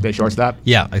 right? Mm-hmm. The shortstop.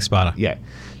 Yeah, Espada. Yeah,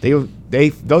 they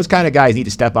those kind of guys need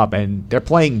to step up, and they're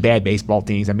playing bad baseball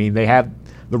teams. I mean, they have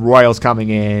the Royals coming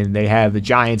in, they have the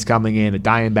Giants coming in, the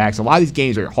Diamondbacks. A lot of these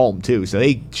games are at home too, so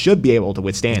they should be able to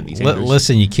withstand these.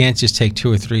 Listen, you can't just take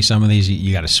 2 or 3. Some of these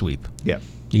you got to sweep. Yeah.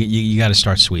 You got to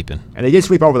start sweeping. And they did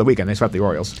sweep over the weekend. They swept the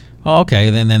Orioles. Oh, okay.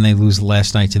 Then they lose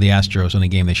last night to the Astros in a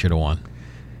game they should have won.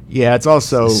 Yeah, it's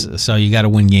also so you got to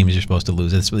win games you're supposed to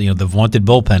lose. It's the vaunted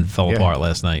bullpen fell apart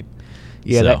last night.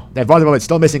 Yeah, so. that volleyball is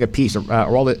still missing a piece. Not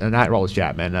Aroldis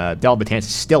Chapman. Dylan Betances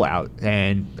is still out,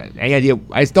 and any idea?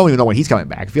 I just don't even know when he's coming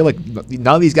back. I feel like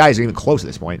none of these guys are even close at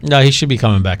this point. No, he should be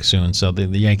coming back soon. So the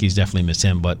Yankees definitely miss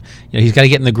him, but he's got to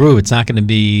get in the groove. It's not going to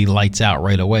be lights out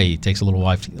right away. It takes a little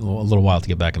while to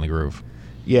get back in the groove.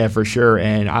 Yeah, for sure.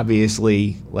 And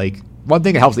obviously, like, one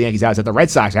thing that helps the Yankees out is that the Red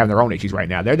Sox are having their own issues right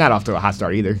now. They're not off to a hot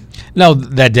start either. No,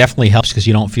 that definitely helps because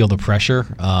you don't feel the pressure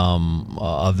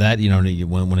of that.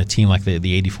 When a team like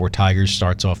the '84 Tigers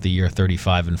starts off the year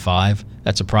 35-5,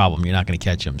 that's a problem. You're not going to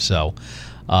catch them. So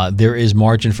there is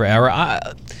margin for error.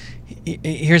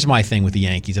 Here's my thing with the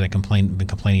Yankees, and I've been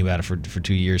complaining about it for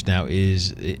 2 years now.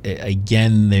 Is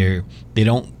again they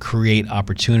don't create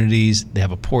opportunities. They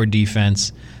have a poor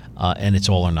defense, and it's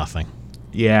all or nothing.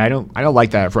 Yeah, I don't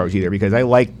like that approach either because I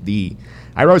wrote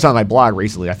this on my blog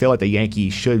recently. I feel like the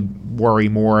Yankees should worry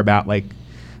more about, like,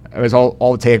 it was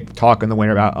all talk in the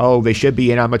winter about, they should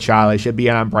be in on Machado, they should be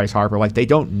in on Bryce Harper. Like, they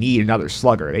don't need another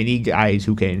slugger. They need guys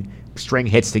who can string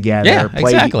hits together,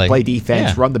 play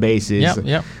defense, run the bases.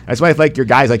 Yep. That's why I feel like your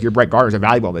guys like your Brett Gardners are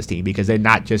valuable on this team because they're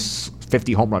not just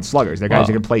 50 home run sluggers. They're guys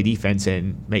who can play defense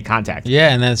and make contact.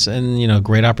 Yeah, and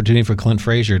great opportunity for Clint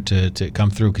Frazier to come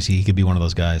through because he could be one of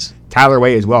those guys. Tyler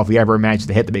Wade as well if he ever manages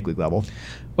to hit the big league level.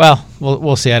 Well,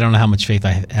 we'll see. I don't know how much faith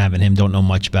I have in him. Don't know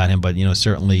much about him, but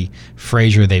certainly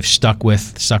Frazier they've stuck with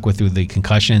through the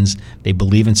concussions. They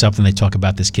believe in something. They talk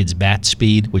about this kid's bat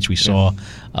speed, which we saw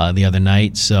the other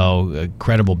night. So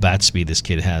incredible bat speed this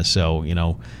kid has. So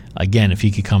again, if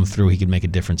he could come through, he could make a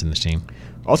difference in this team.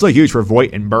 Also huge for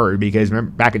Voit and Bird because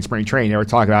remember back in spring training they were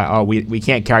talking about we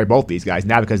can't carry both these guys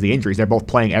now because of the injuries. They're both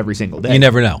playing every single day. You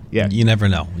never know. Yeah, you never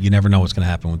know. You never know what's going to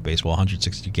happen with baseball.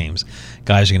 162 games,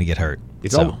 guys are going to get hurt.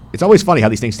 It's always funny how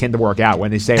these things tend to work out when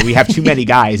they say we have too many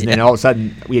guys and then all of a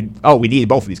sudden we need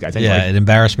both of these guys. Anyway. Yeah, an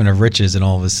embarrassment of riches, and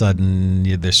all of a sudden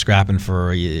they're scrapping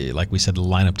for, like we said, the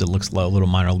lineup that looks a little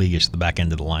minor leaguish at the back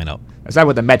end of the lineup. That's not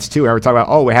with the Mets too. We're talking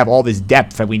about we have all this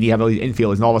depth and we need to have all these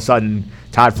infielders, and all of a sudden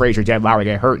Todd Frazier, Jed Lowry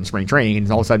get hurt in spring training,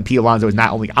 and all of a sudden Pete Alonso is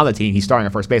not only on the team, he's starting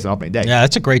at first base on opening day. Yeah,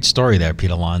 that's a great story there,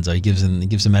 Pete Alonso. He gives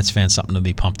the Mets fans something to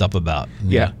be pumped up about.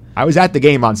 Yeah. I was at the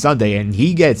game on Sunday, and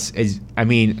he gets,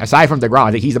 aside from DeGrom,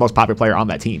 I think he's the most popular player on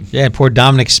that team. Yeah, poor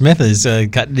Dominic Smith is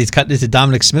he's cut into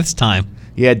Dominic Smith's time.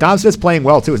 Yeah, Dom Smith's playing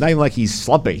well, too. It's not even like he's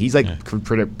slumping. He's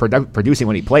producing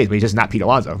when he plays, but he's just not Pete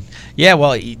Alonso. Yeah,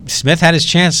 well, Smith had his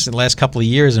chance the last couple of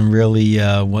years and really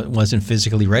wasn't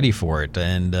physically ready for it.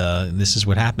 And this is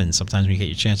what happens. Sometimes when you get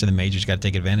your chance in the majors, you got to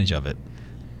take advantage of it.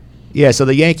 Yeah, so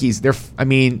the Yankees,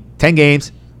 10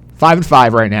 games,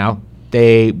 5-5 right now.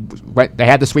 They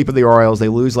had the sweep of the Orioles. They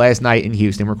lose last night in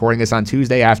Houston. We're recording this on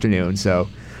Tuesday afternoon. So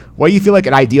what do you feel like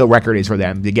an ideal record is for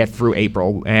them to get through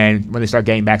April and when they start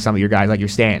getting back some of your guys like your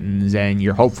Stantons and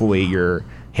hopefully your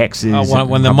Hickses?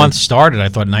 When the month started, I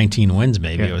thought 19 wins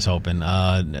maybe. I was hoping.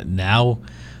 Now,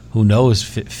 who knows,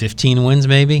 15 wins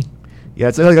maybe? Yeah,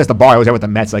 it's like that's the bar I always have with the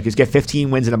Mets. Like, just get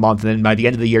 15 wins in a month, and then by the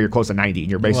end of the year, you're close to 90, and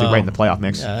you're basically right in the playoff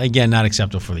mix. Again, not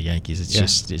acceptable for the Yankees. It's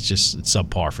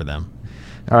subpar for them.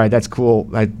 All right, that's cool.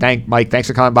 Mike, thanks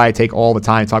for coming by. Take all the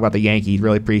time to talk about the Yankees.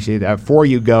 Really appreciate it. Before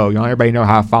you go, you want everybody to know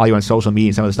how to follow you on social media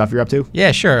and some of the stuff you're up to?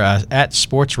 Yeah, sure. At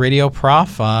Sports Radio Prof.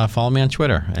 Follow me on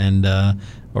Twitter, and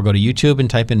or go to YouTube and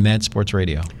type in Mad Sports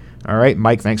Radio. All right,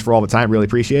 Mike, thanks for all the time. Really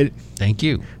appreciate it. Thank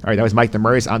you. All right, that was Mike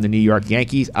Demers on the New York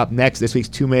Yankees. Up next, this week's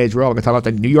 2-minute drill, we're going to talk about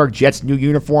the New York Jets' new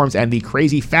uniforms and the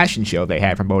crazy fashion show they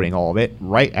had promoting all of it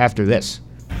right after this.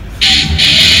 Ladies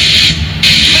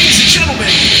and gentlemen,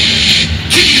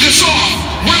 kicking this off,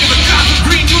 wearing the Gotham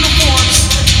green uniforms,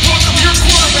 welcome your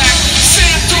quarterback,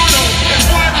 Sam Darnold, and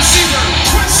wide receiver,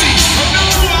 Quincy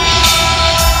Enunwa.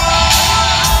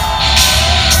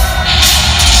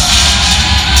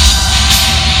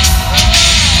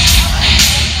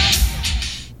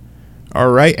 All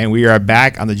right, and we are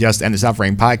back on the Just End the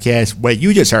Suffering podcast. What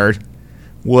you just heard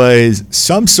was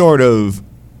some sort of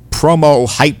promo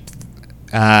hype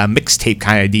mixtape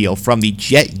kind of deal from the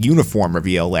Jet uniform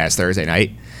reveal last Thursday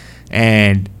night.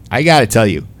 And I got to tell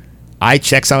you, I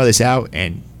checked some of this out,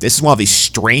 and this is one of the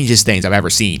strangest things I've ever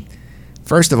seen.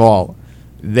 First of all,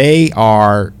 they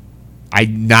are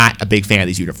I'm not a big fan of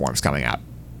these uniforms coming out.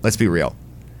 Let's be real.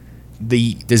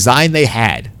 The design they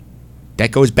had,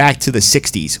 that goes back to the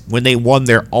 60s when they won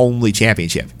their only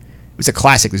championship. It was a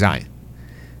classic design.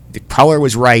 The color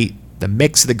was right. The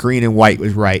mix of the green and white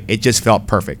was right. It just felt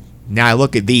perfect. Now I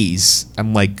look at these,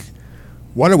 I'm like,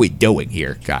 what are we doing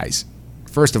here, guys?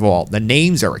 First of all, the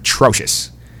names are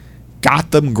atrocious.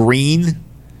 Gotham Green,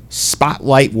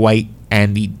 Spotlight White,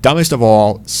 and the dumbest of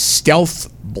all,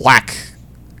 Stealth Black.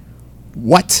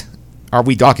 What are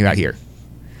we talking about here?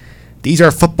 These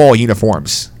are football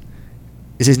uniforms.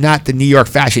 This is not the New York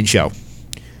Fashion Show.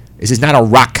 This is not a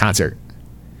rock concert.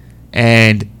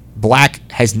 And black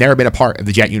has never been a part of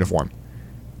the Jet uniform.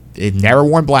 They've never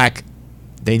worn black.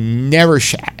 They never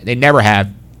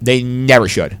have. They never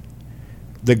should.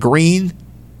 The green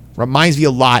reminds me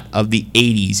a lot of the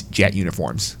 80s Jet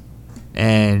uniforms.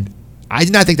 And I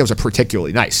did not think those were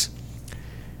particularly nice.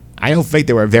 I don't think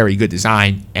they were a very good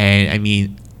design. And I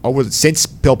mean, since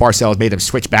Bill Parcells made them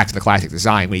switch back to the classic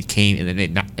design when he came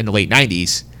in the late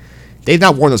 90s, they've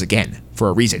not worn those again for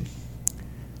a reason.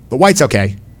 The white's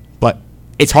okay, but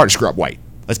it's hard to screw up white.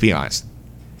 Let's be honest.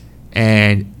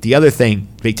 And the other thing,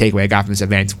 big takeaway I got from this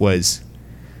event was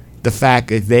the fact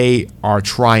that they are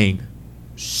trying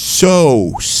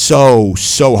so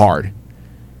hard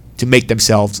to make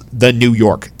themselves the New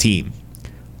York team.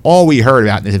 All we heard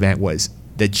about in this event was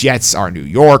the Jets are New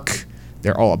York.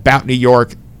 They're all about New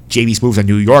York. JB Smooth's a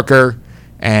New Yorker,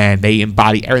 and they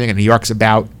embody everything that New York's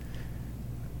about.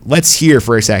 Let's hear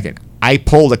for a second. I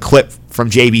pulled a clip from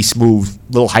JB Smooth's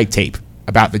little hype tape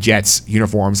about the Jets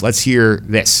uniforms. Let's hear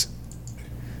this.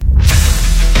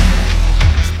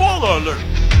 Spoiler alert.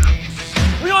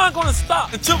 We aren't going to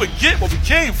stop until we get what we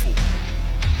came for.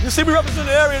 You see, we represent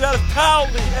an area that is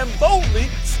proudly and boldly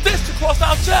stitched across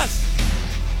our chest.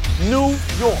 New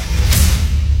York.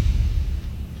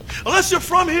 Unless you're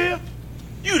from here,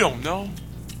 you don't know.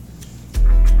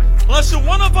 Unless you're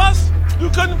one of us, you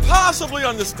couldn't possibly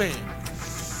understand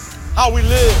how we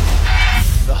live,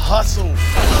 the hustle,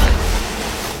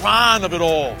 the grind of it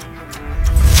all.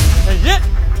 And yet,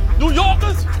 New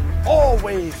Yorkers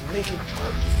always make it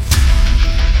work.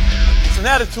 It's an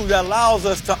attitude that allows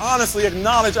us to honestly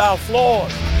acknowledge our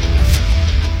flaws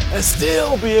and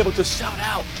still be able to shout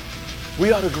out,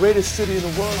 we are the greatest city in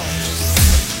the world.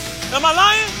 Am I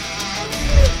lying?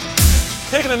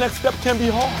 Taking the next step can be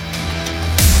hard.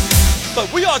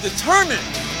 But we are determined.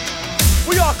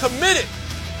 We are committed.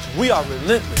 We are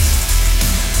relentless.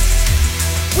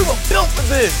 We were built for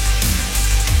this.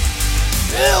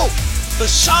 Built to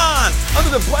shine under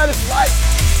the brightest light.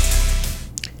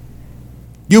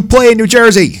 You play in New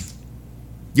Jersey.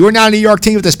 You are not a New York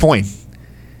team at this point.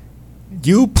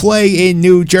 You play in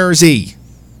New Jersey.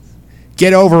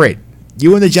 Get over it.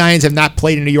 You and the Giants have not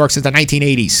played in New York since the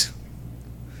 1980s.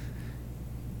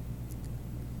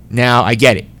 Now, I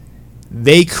get it.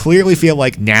 They clearly feel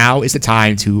like now is the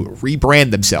time to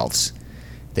rebrand themselves.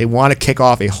 They want to kick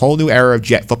off a whole new era of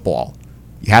Jet football.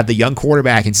 You have the young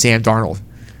quarterback in Sam Darnold.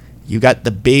 You got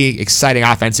the big, exciting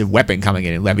offensive weapon coming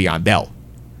in Le'Veon Bell.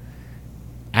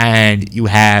 And you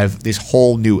have this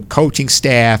whole new coaching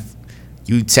staff.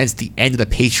 You sense the end of the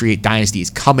Patriot dynasty is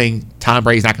coming. Tom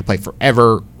Brady's not going to play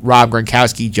forever. Rob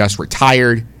Gronkowski just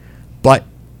retired. But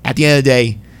at the end of the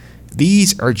day,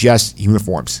 these are just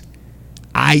uniforms.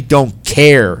 I don't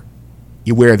care.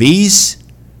 You wear these,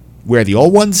 wear the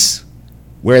old ones,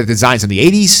 wear the designs from the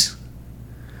 80s,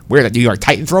 wear the New York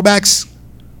Titan throwbacks,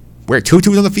 wear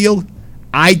tutus on the field.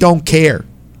 I don't care.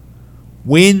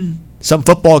 Win some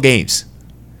football games.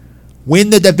 Win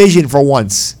the division for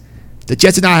once. The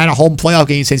Jets have not had a home playoff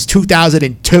game since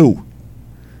 2002.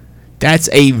 That's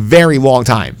a very long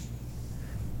time.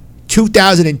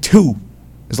 2002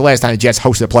 is the last time the Jets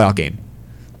hosted a playoff game.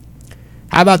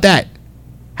 How about that?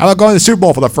 How about going to the Super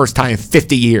Bowl for the first time in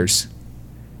 50 years?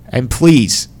 And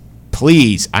please,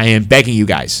 I am begging you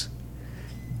guys,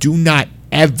 do not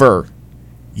ever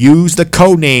use the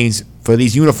code names for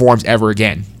these uniforms ever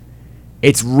again.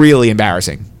 It's really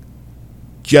embarrassing.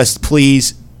 Just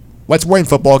please, let's win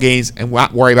football games and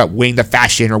not worry about winning the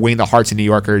fashion or winning the hearts of New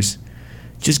Yorkers.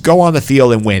 Just go on the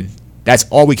field and win. That's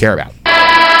all we care about.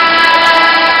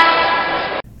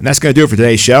 And that's going to do it for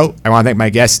today's show. I want to thank my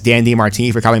guest, Dan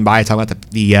DiMartini, for coming by to talk about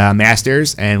the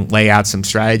Masters and lay out some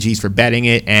strategies for betting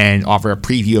it and offer a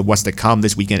preview of what's to come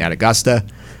this weekend at Augusta.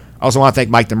 I also want to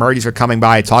thank Mike Demerdes for coming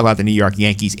by to talk about the New York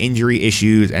Yankees injury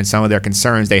issues and some of their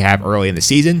concerns they have early in the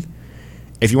season.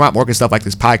 If you want more good stuff like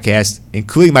this podcast,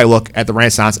 including my look at the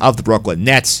renaissance of the Brooklyn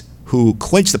Nets, who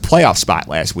clinched the playoff spot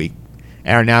last week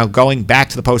and are now going back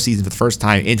to the postseason for the first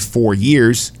time in 4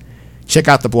 years, check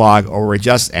out the blog over at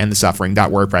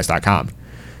justendthesuffering.wordpress.com.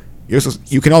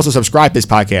 You can also subscribe to this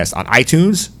podcast on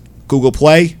iTunes, Google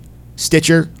Play,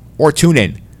 Stitcher, or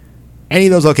TuneIn. Any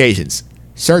of those locations.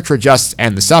 Search for Justice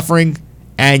and the Suffering,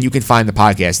 and you can find the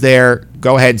podcast there.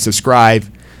 Go ahead and subscribe.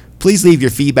 Please leave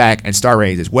your feedback and star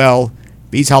ratings as well.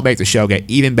 These help make the show get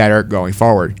even better going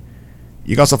forward.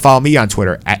 You can also follow me on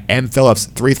Twitter at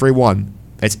mphillips331.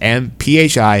 That's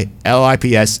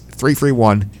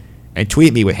MPHILLIPS331. And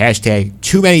tweet me with hashtag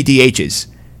 #TooManyDHs.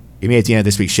 Get me at the end of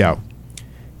this week's show.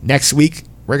 Next week,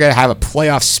 we're going to have a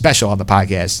playoff special on the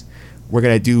podcast. We're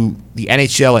going to do the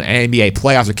NHL and NBA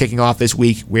playoffs are kicking off this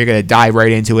week. We're going to dive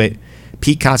right into it.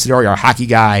 Pete Considori, our hockey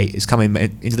guy, is coming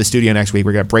into the studio next week.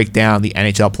 We're going to break down the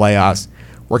NHL playoffs.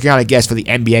 Working on a guest for the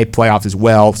NBA playoffs as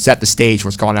well. Set the stage for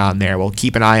what's going on there. We'll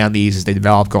keep an eye on these as they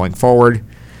develop going forward.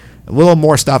 A little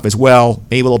more stuff as well.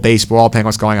 Maybe a little baseball, depending on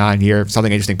what's going on here. If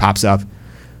something interesting pops up.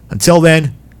 Until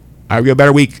then, I hope you have a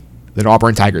better week than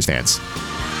Auburn Tigers fans.